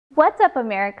What's up,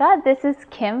 America? This is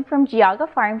Kim from Geauga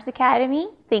Firearms Academy.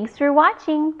 Thanks for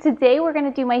watching. Today we're going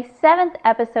to do my 7th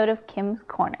episode of Kim's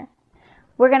Corner.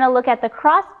 We're going to look at the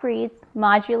CrossBreed's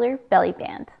Modular Belly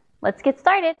Band. Let's get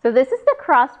started. So this is the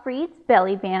CrossBreed's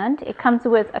Belly Band. It comes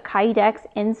with a Kydex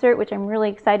insert, which I'm really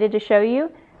excited to show you.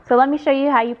 So let me show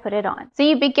you how you put it on. So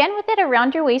you begin with it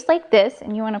around your waist like this,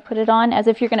 and you want to put it on as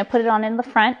if you're going to put it on in the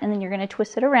front, and then you're going to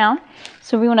twist it around.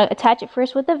 So we want to attach it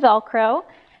first with the Velcro.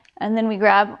 And then we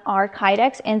grab our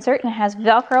Kydex insert, and it has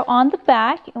Velcro on the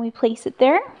back, and we place it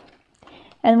there.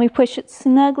 And we push it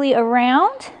snugly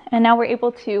around, and now we're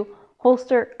able to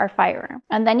holster our firearm.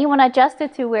 And then you want to adjust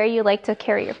it to where you like to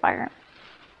carry your firearm.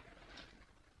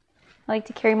 I like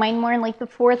to carry mine more in like the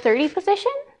 430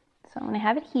 position. So I'm going to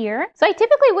have it here. So I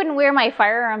typically wouldn't wear my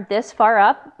firearm this far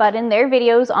up, but in their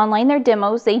videos, online, their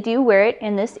demos, they do wear it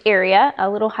in this area, a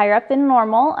little higher up than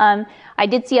normal. I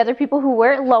did see other people who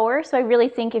wear it lower, so I really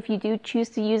think if you do choose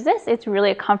to use this, it's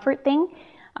really a comfort thing.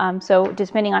 So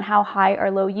depending on how high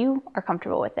or low you are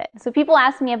comfortable with it. So people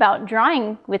ask me about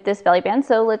drawing with this belly band,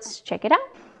 so let's check it out.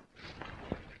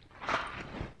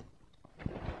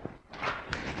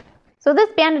 So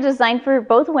this band is designed for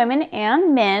both women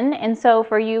and men, and so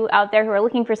for you out there who are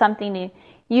looking for something to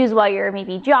use while you're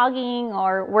maybe jogging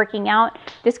or working out,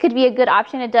 this could be a good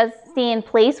option. It does stay in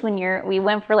place when we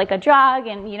went for like a jog,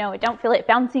 and don't feel it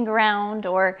bouncing around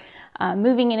or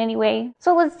moving in any way.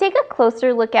 So let's take a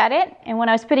closer look at it, and when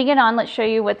I was putting it on, let's show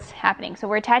you what's happening. So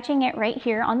we're attaching it right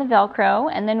here on the Velcro,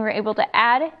 and then we're able to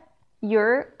add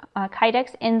your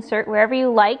Kydex insert wherever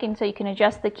you like, and so you can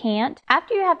adjust the cant.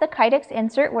 After you have the Kydex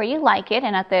insert where you like it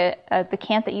and at the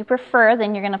cant that you prefer,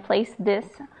 then you're going to place this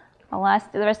the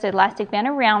rest of the elastic band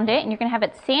around it, and you're going to have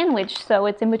it sandwiched so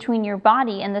it's in between your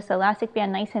body and this elastic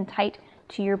band nice and tight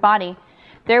to your body.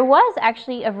 There was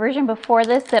actually a version before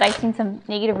this that I've seen some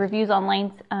negative reviews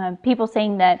online, people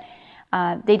saying that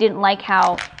they didn't like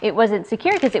how it wasn't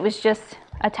secure because it was just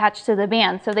attached to the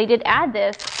band. So they did add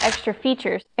this extra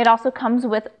features. It also comes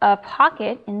with a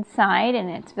pocket inside,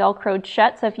 and it's Velcroed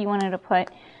shut. So if you wanted to put,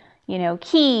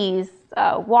 keys,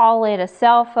 a wallet, a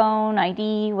cell phone,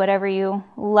 ID, whatever you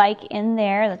like in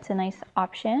there, that's a nice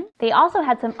option. They also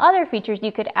had some other features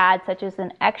you could add, such as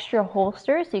an extra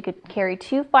holster, so you could carry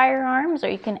 2 firearms, or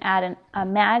you can add a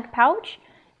mag pouch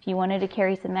if you wanted to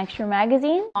carry some extra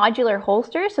magazine. Modular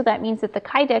holster, so that means that the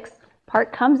Kydex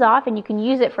part comes off and you can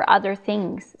use it for other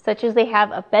things, such as they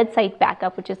have a bedside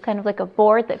backup, which is kind of like a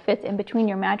board that fits in between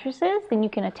your mattresses. Then you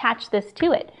can attach this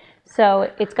to it.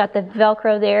 So it's got the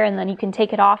Velcro there, and then you can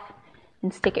take it off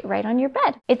and stick it right on your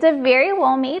bed. It's a very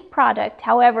well-made product.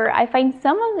 However, I find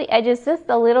some of the edges just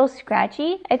a little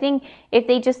scratchy. I think if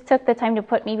they just took the time to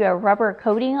put maybe a rubber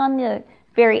coating on the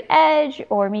very edge,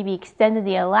 or maybe extended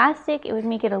the elastic, it would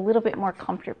make it a little bit more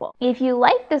comfortable. If you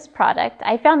like this product,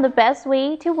 I found the best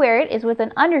way to wear it is with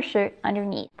an undershirt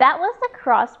underneath. That was the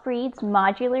CrossBreed's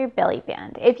Modular Belly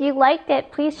Band. If you liked it,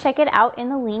 please check it out in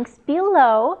the links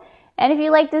below. And if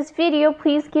you like this video,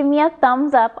 please give me a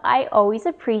thumbs up. I always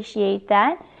appreciate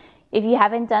that. If you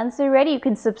haven't done so already, you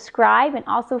can subscribe and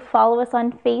also follow us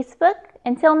on Facebook.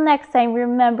 Until next time,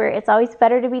 remember, it's always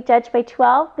better to be judged by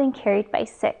 12 than carried by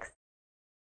 6.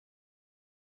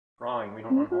 Drawing, we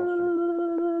don't want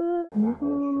holster.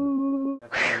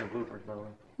 That's in the bloopers, by the way.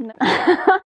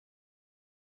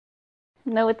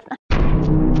 No, it's not.